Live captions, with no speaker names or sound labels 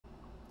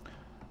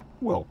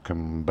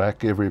Welcome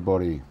back,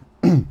 everybody.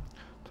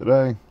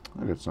 Today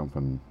I got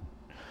something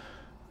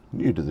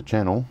new to the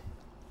channel.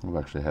 I've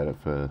actually had it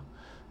for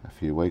a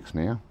few weeks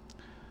now.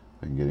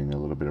 Been getting a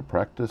little bit of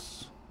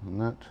practice on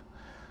that.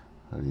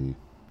 I didn't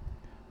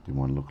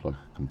want to look like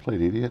a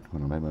complete idiot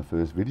when I made my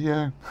first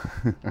video.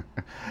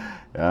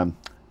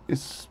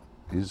 This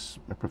is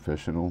a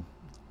professional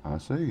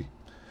RC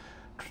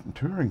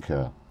touring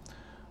car,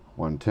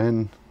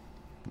 110.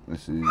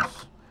 This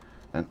is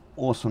an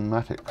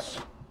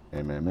Awesomatix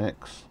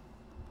MMX.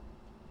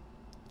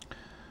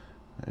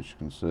 As you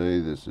can see,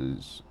 this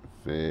is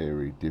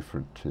very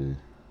different to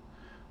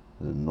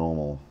the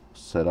normal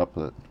setup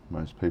that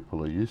most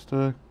people are used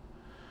to.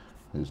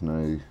 There's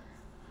no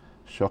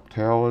shock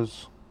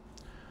towers.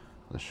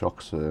 The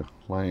shocks are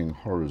laying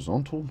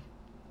horizontal.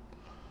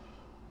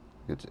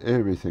 Gets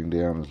everything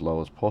down as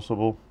low as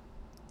possible.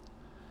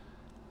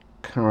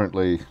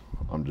 Currently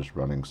I'm just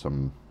running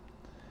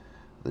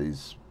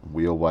these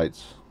wheel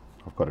weights.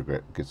 I've got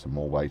to get some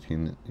more weight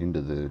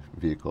into the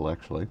vehicle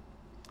actually,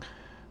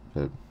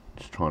 but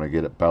just trying to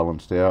get it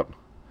balanced out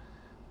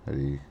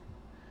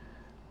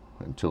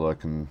until I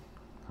can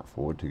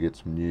afford to get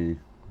some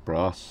new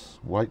brass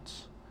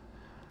weights.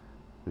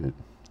 But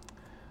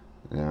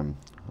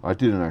I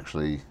didn't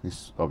actually,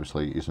 this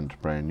obviously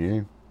isn't brand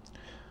new.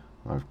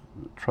 I've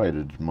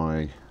traded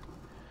my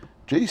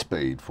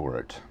Gspeed for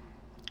it,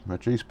 my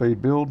Gspeed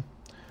build.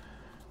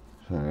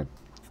 So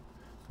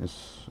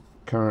this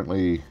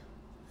currently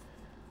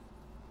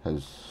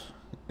has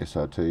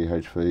SRT,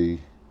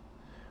 HV,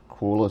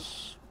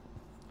 cordless.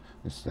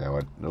 This is how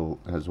it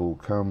has all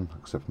come,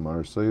 except for my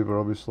receiver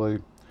obviously,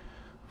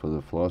 for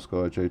the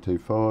FlySky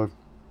GT5.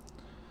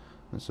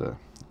 It's a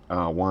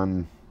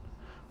R1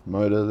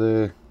 motor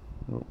there.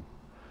 Oh,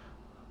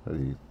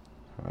 pretty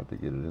hard to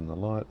get it in the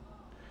light.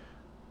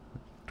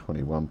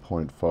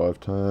 21.5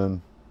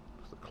 turn,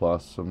 the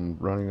class I'm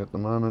running at the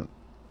moment,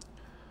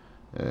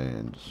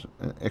 and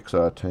an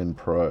XR10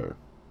 Pro.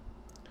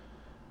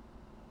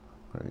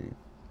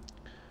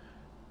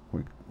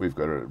 We've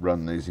got to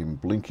run these in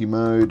blinky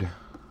mode.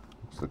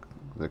 It's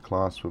the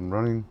class I'm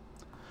running,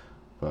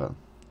 but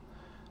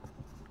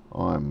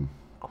I'm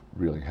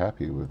really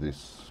happy with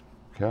this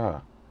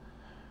car.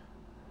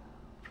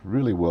 It's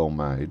really well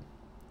made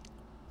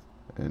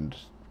and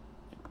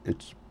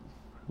it's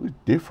really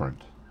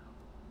different.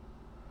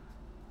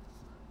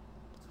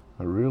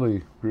 I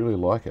really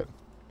like it,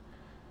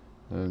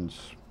 and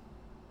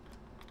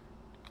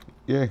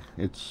yeah,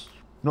 it's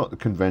not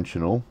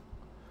conventional,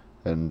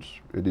 and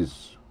it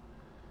is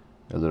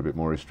a little bit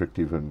more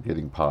restrictive in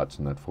getting parts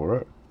and that for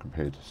it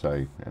compared to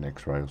say an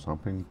X-Ray or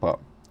something. But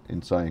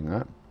in saying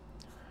that,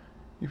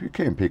 if you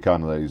can pick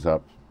one of these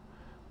up,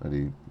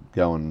 maybe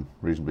going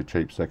reasonably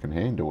cheap second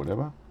hand or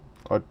whatever,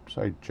 I'd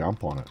say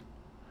jump on it.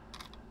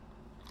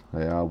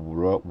 They are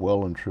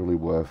well and truly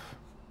worth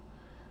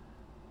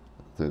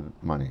the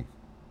money,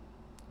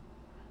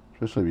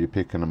 especially if you're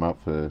picking them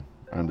up for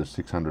under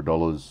 $600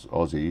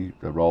 Aussie,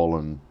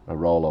 a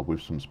roller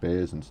with some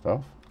spares and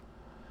stuff.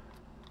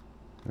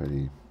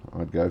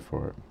 I'd go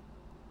for it.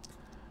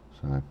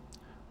 So,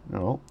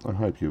 well, I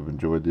hope you've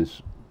enjoyed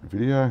this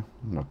video.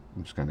 I'm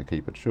just going to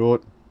keep it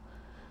short.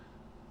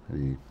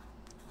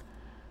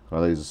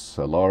 Got these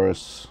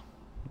Solaris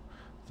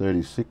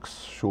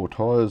 36 shore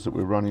tyres that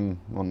we're running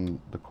on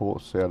the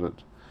course out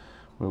at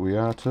where we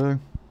are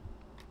too.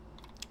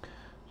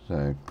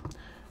 So,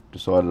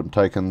 decided I'm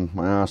taking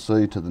my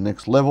RC to the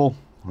next level.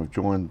 I've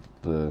joined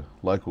the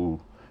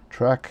local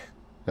track,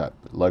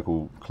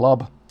 local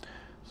club,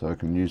 so I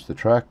can use the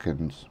track,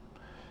 and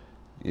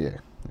yeah,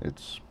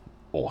 it's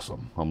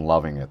awesome. I'm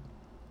loving it,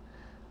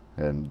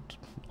 and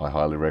I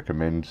highly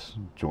recommend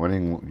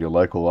joining your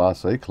local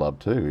RC club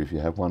too if you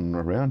have one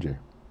around you.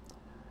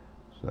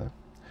 So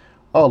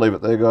I'll leave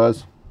it there,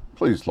 guys.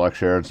 Please like,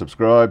 share and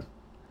subscribe.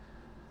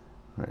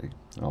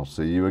 I'll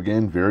see you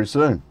again very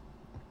soon.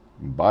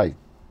 Bye.